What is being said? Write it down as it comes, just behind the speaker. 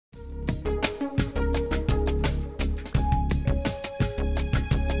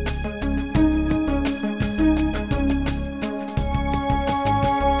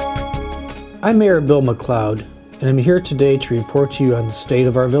I'm Mayor Bill McLeod, and I'm here today to report to you on the state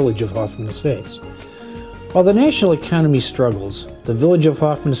of our village of Hoffman Estates. While the national economy struggles, the village of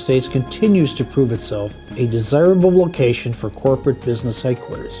Hoffman Estates continues to prove itself a desirable location for corporate business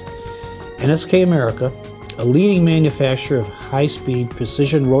headquarters. NSK America, a leading manufacturer of high-speed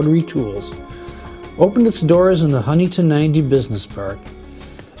precision rotary tools, opened its doors in the Huntington 90 Business Park,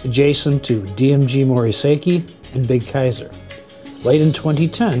 adjacent to DMG Morisaki and Big Kaiser. Late in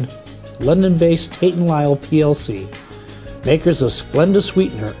 2010, London-based Tate & Lyle plc, makers of Splenda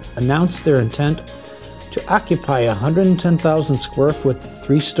Sweetener, announced their intent to occupy a 110,000 square foot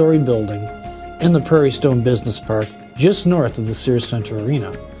three-story building in the Prairie Stone Business Park just north of the Sears Center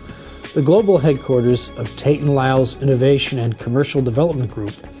Arena. The global headquarters of Tate & Lyle's Innovation and Commercial Development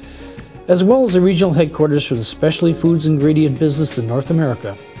Group, as well as the regional headquarters for the specialty foods ingredient business in North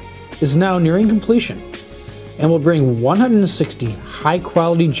America, is now nearing completion and will bring 160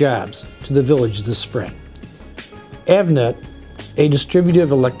 high-quality jobs to the village this spring. Avnet, a distributor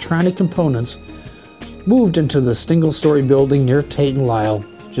of electronic components, moved into the single-story building near Tate & Lyle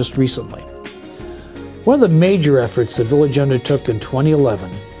just recently. One of the major efforts the village undertook in 2011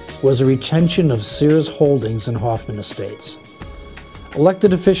 was the retention of Sears holdings in Hoffman Estates.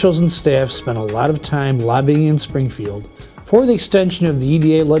 Elected officials and staff spent a lot of time lobbying in Springfield for the extension of the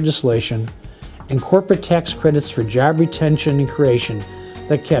EDA legislation and corporate tax credits for job retention and creation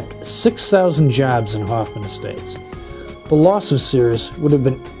that kept 6,000 jobs in Hoffman Estates. The loss of Sears would have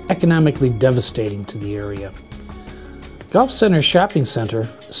been economically devastating to the area. Gulf Center Shopping Center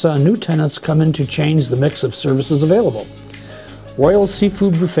saw new tenants come in to change the mix of services available. Royal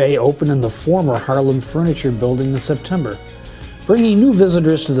Seafood Buffet opened in the former Harlem Furniture Building in September, bringing new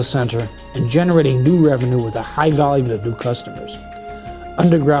visitors to the center and generating new revenue with a high volume of new customers.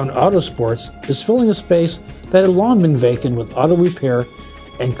 Underground Auto Sports is filling a space that had long been vacant with auto repair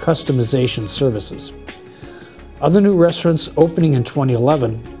and customization services. Other new restaurants opening in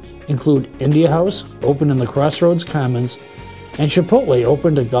 2011 include India House, opened in the Crossroads Commons, and Chipotle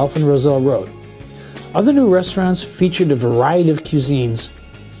opened at Gulf and Roselle Road. Other new restaurants featured a variety of cuisines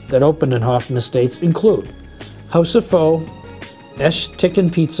that opened in Hoffman Estates include House of Pho, Esh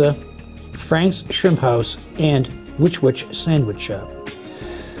Chicken Pizza, Frank's Shrimp House, and Witch Witch Sandwich Shop.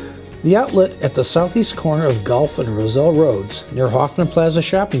 The outlet at the southeast corner of Gulf and Roselle Roads near Hoffman Plaza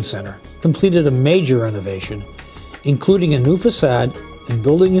Shopping Center completed a major renovation, including a new facade and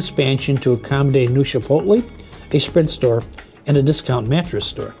building expansion to accommodate a new Chipotle, a Sprint store, and a discount mattress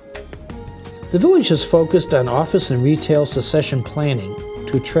store. The village has focused on office and retail succession planning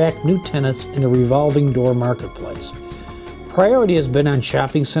to attract new tenants in a revolving door marketplace. Priority has been on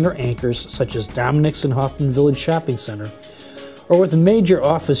shopping center anchors such as Dominic's and Hoffman Village Shopping Center, or with major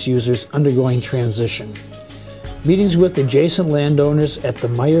office users undergoing transition. Meetings with adjacent landowners at the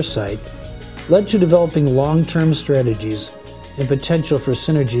Meyer site led to developing long-term strategies and potential for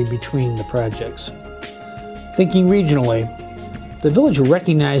synergy between the projects. Thinking regionally, the village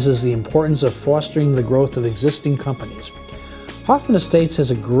recognizes the importance of fostering the growth of existing companies. Hoffman Estates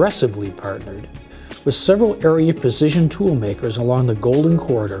has aggressively partnered with several area precision tool makers along the Golden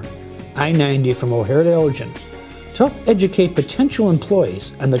Corridor, I-90 from O'Hare to Elgin, to help educate potential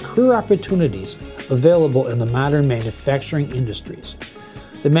employees on the career opportunities available in the modern manufacturing industries.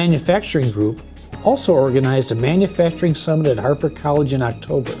 The manufacturing group also organized a manufacturing summit at Harper College in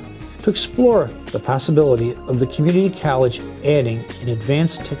October to explore the possibility of the community college adding an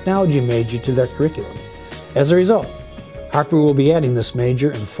advanced technology major to their curriculum. As a result, Harper will be adding this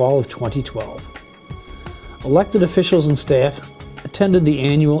major in fall of 2012. Elected officials and staff attended the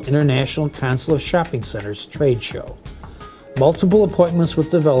annual International Council of Shopping Centers trade show. Multiple appointments with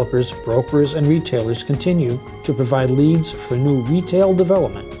developers, brokers, and retailers continue to provide leads for new retail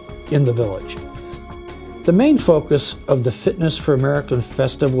development in the village. The main focus of the Fitness for America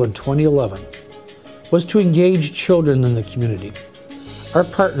Festival in 2011 was to engage children in the community. Our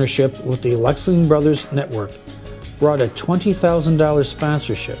partnership with the Lexington Brothers Network brought a $20,000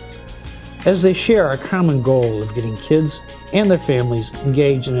 sponsorship as they share our common goal of getting kids and their families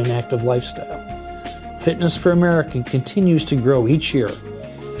engaged in an active lifestyle. Fitness for America continues to grow each year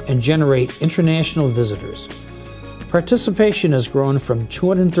and generate international visitors. Participation has grown from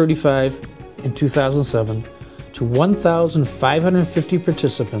 235 in 2007 to 1,550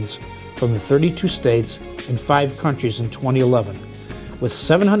 participants from 32 states and 5 countries in 2011, with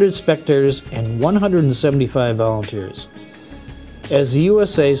 700 spectators and 175 volunteers. As the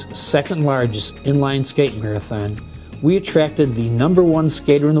USA's second largest inline skate marathon, we attracted the #1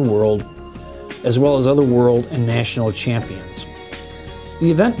 skater in the world, as well as other world and national champions. The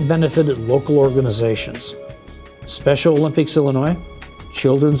event benefited local organizations, Special Olympics Illinois,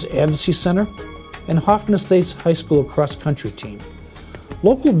 Children's Advocacy Center, and Hoffman Estates High School cross-country team.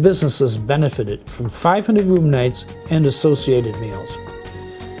 Local businesses benefited from 500 room nights and associated meals.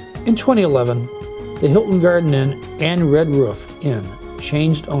 In 2011, the Hilton Garden Inn and Red Roof Inn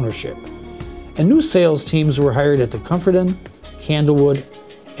changed ownership, and new sales teams were hired at the Comfort Inn, Candlewood,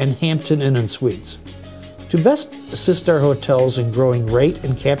 and Hampton Inn and Suites. To best assist our hotels in growing rate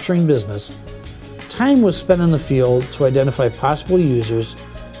and capturing business, time was spent in the field to identify possible users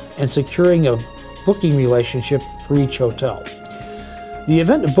and securing a booking relationship for each hotel. The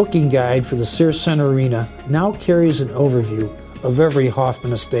event booking guide for the Sears Center Arena now carries an overview of every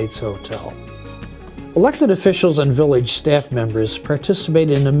Hoffman Estates hotel. Elected officials and village staff members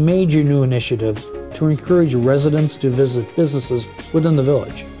participated in a major new initiative to encourage residents to visit businesses within the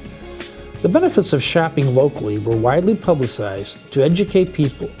village. The benefits of shopping locally were widely publicized to educate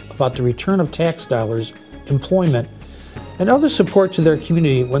people about the return of tax dollars, employment, and other support to their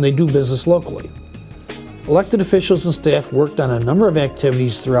community when they do business locally. Elected officials and staff worked on a number of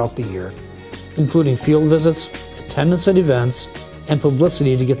activities throughout the year, including field visits, attendance at events, and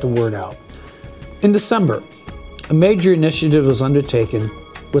publicity to get the word out. In December, a major initiative was undertaken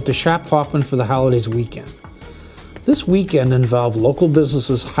with the Shop Hoffman for the Holidays weekend. This weekend involved local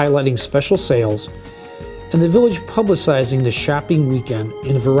businesses highlighting special sales and the village publicizing the shopping weekend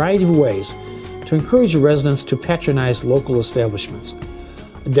in a variety of ways to encourage residents to patronize local establishments.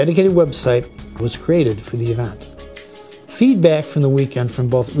 A dedicated website was created for the event. Feedback from the weekend from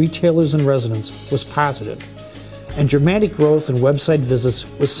both retailers and residents was positive, and dramatic growth in website visits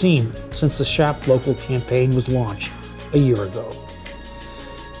was seen since the Shop Local campaign was launched a year ago.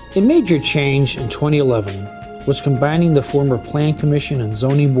 A major change in 2011 was combining the former Plan Commission and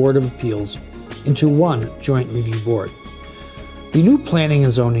Zoning Board of Appeals into one joint review board. The new Planning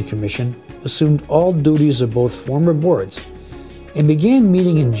and Zoning Commission assumed all duties of both former boards and began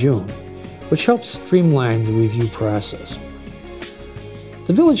meeting in June, which helped streamline the review process.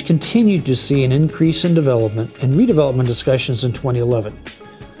 The village continued to see an increase in development and redevelopment discussions in 2011.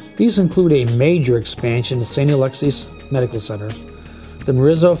 These include a major expansion to St. Alexi's Medical Center, the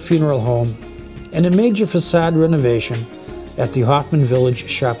Marizzo Funeral Home, and a major facade renovation at the Hoffman Village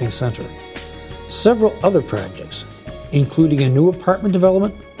Shopping Center. Several other projects, including a new apartment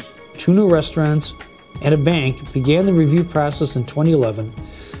development, 2 new restaurants, and a bank, began the review process in 2011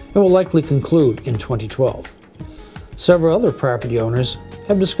 and will likely conclude in 2012. Several other property owners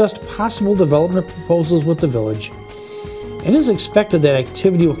have discussed possible development proposals with the village, and it is expected that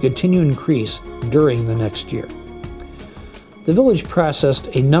activity will continue to increase during the next year. The village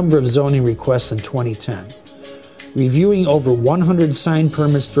processed a number of zoning requests in 2010, reviewing over 100 sign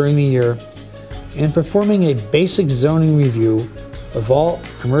permits during the year and performing a basic zoning review of all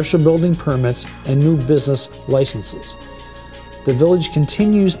commercial building permits and new business licenses. The village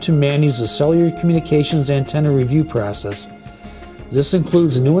continues to manage the cellular communications antenna review process. This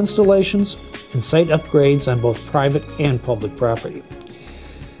includes new installations and site upgrades on both private and public property.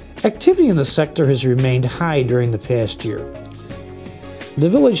 Activity in the sector has remained high during the past year. The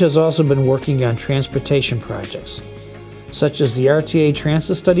village has also been working on transportation projects, such as the RTA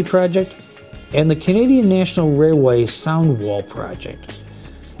Transit Study Project and the Canadian National Railway Sound Wall Project,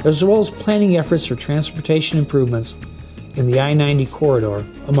 as well as planning efforts for transportation improvements in the I-90 corridor,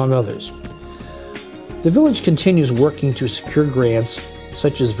 among others. The village continues working to secure grants,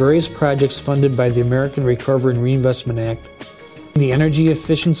 such as various projects funded by the American Recovery and Reinvestment Act, the Energy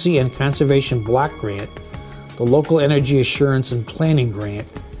Efficiency and Conservation Block Grant, the Local Energy Assurance and Planning Grant,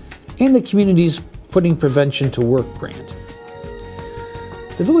 and the Communities Putting Prevention to Work Grant.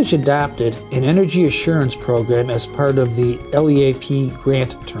 The village adopted an energy assurance program as part of the LEAP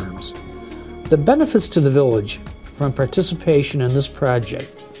grant terms. The benefits to the village from participation in this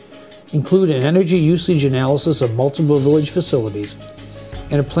project include an energy usage analysis of multiple village facilities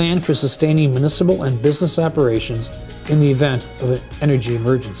and a plan for sustaining municipal and business operations in the event of an energy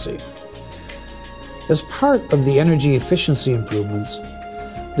emergency. As part of the energy efficiency improvements,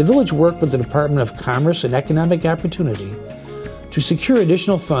 the village worked with the Department of Commerce and Economic Opportunity to secure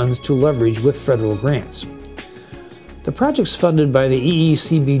additional funds to leverage with federal grants. The projects funded by the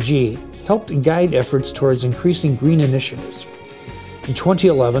EECBG helped guide efforts towards increasing green initiatives. In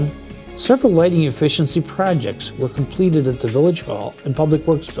 2011, several lighting efficiency projects were completed at the Village Hall and Public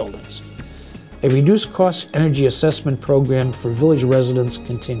Works buildings. A reduced-cost energy assessment program for village residents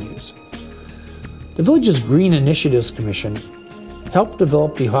continues. The village's Green Initiatives Commission helped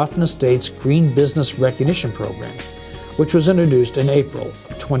develop the Hoffman Estates Green Business Recognition Program, which was introduced in April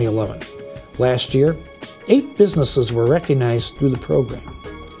of 2011. Last year, 8 businesses were recognized through the program.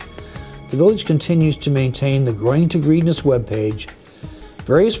 The village continues to maintain the Growing to Greenness webpage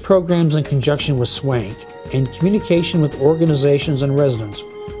various programs in conjunction with SWANK, and communication with organizations and residents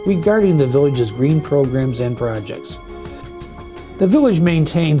regarding the village's green programs and projects. The village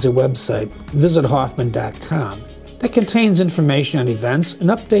maintains a website, visithoffman.com, that contains information on events and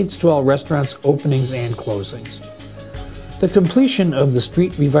updates to all restaurants' openings and closings. The completion of the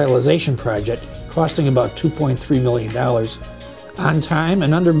street revitalization project, costing about $2.3 million, on time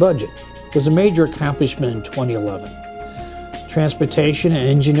and under budget, was a major accomplishment in 2011. Transportation and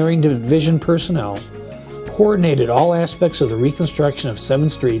Engineering Division personnel coordinated all aspects of the reconstruction of 7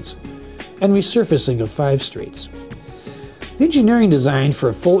 streets and resurfacing of 5 streets. The engineering design for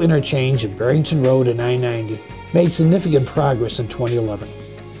a full interchange at Barrington Road and I-90 made significant progress in 2011.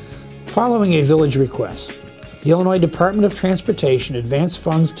 Following a village request, the Illinois Department of Transportation advanced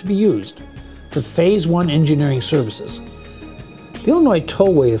funds to be used for Phase 1 engineering services. The Illinois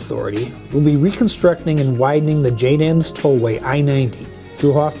Tollway Authority will be reconstructing and widening the J. Adams Tollway I-90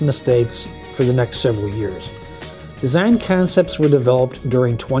 through Hoffman Estates for the next several years. Design concepts were developed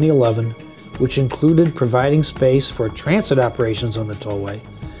during 2011, which included providing space for transit operations on the tollway.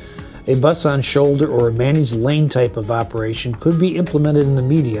 A bus on shoulder or a managed lane type of operation could be implemented in the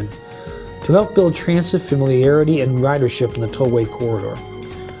median to help build transit familiarity and ridership in the tollway corridor.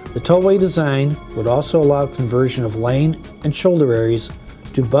 The tollway design would also allow conversion of lane and shoulder areas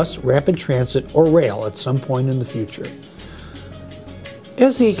to bus rapid transit or rail at some point in the future.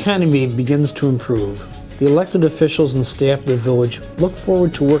 As the economy begins to improve, the elected officials and staff of the village look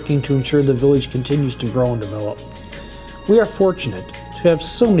forward to working to ensure the village continues to grow and develop. We are fortunate to have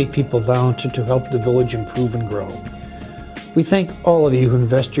so many people volunteer to help the village improve and grow. We thank all of you who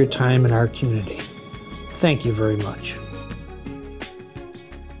invest your time in our community. Thank you very much.